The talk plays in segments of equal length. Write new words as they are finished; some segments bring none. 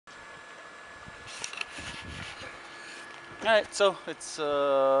Alright, so it's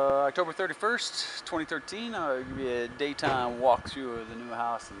October 31st, 2013. I'll give you a daytime walkthrough of the new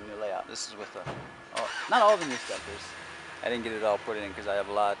house and the new layout. This is with not all the new stuff. I didn't get it all put in because I have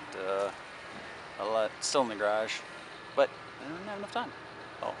a lot still in the garage, but I don't have enough time.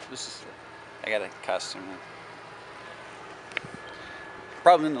 Oh, I got a costume.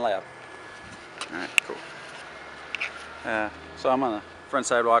 Problem in the lab. Alright, cool. So I'm on the front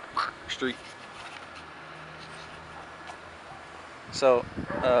sidewalk, street. So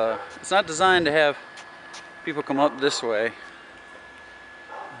it's not designed to have people come up this way,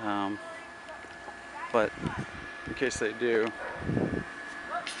 but in case they do,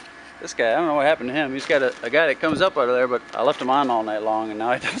 this guy, I don't know what happened to him. He's got a guy that comes up out of there, but I left him on all night long and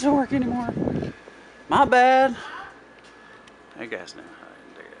now it doesn't work anymore. My bad. That guy's now.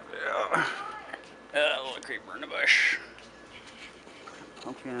 A little creeper in the bush.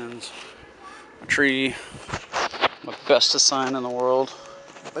 Pumpkins. A tree. My bestest sign in the world.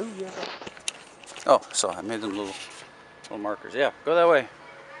 Booyah. Oh, so I made them little markers. Yeah, go that way.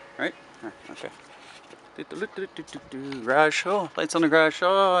 Right? Okay. Garage. Oh, lights on the garage.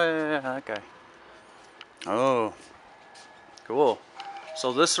 Oh, yeah, that guy. Oh, cool.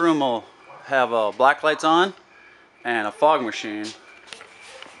 So this room will have black lights on and a fog machine.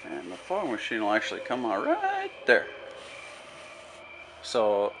 And the fog machine will actually come out right there.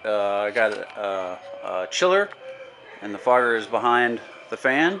 So I got a chiller, and the fogger is behind the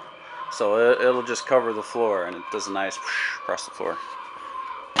fan, so it'll just cover the floor, and it does a nice whoosh across the floor.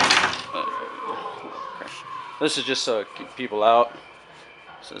 Okay. This is just so to keep people out.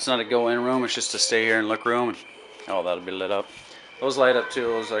 So it's not a go-in room; it's just to stay here and look room. And, oh, that'll be lit up. Those light up too.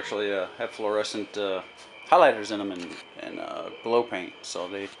 Those actually have fluorescent highlighters in them and glow paint. So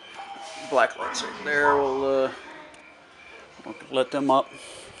the black lights right there will let them up.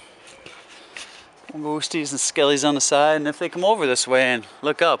 Ghosties and skellies on the side, and if they come over this way and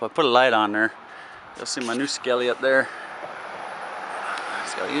look up, I put a light on there. You'll see my new skelly up there.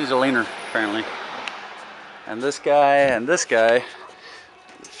 He's a leaner, apparently. And this guy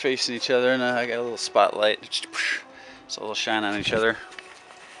facing each other, and I got a little spotlight, so they'll shine on each other.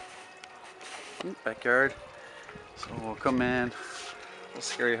 Backyard. So we'll come in. Little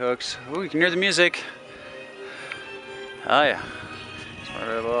scary hooks. Oh, you can hear the music. Oh yeah.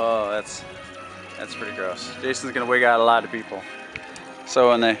 Oh, that's pretty gross. Jason's gonna wig out a lot of people. So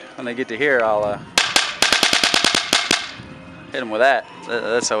when they get to here, I'll hit them with that.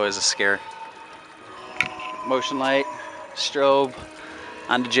 That's always a scare. Motion light, strobe,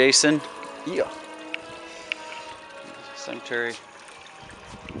 onto Jason. Yeah. Cemetery.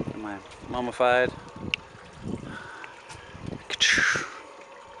 Am I mummified?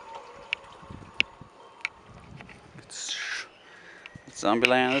 It's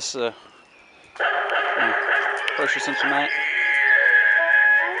Zombieland. This is pressure sensor mat.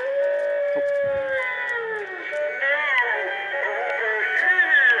 Oh.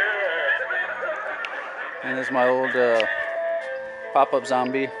 And this is my old pop-up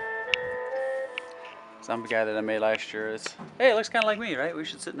zombie guy that I made last year. Hey, it looks kind of like me, right? We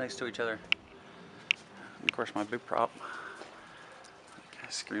should sit next to each other. And of course, my big prop.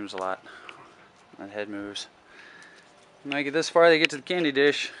 Screams a lot. My head moves. When I get this far, they get to the candy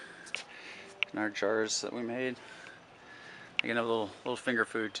dish. In our jars that we made. I can have a little finger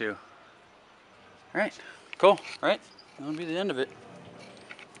food too. Alright, cool. Alright, that'll be the end of it.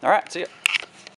 Alright, see ya.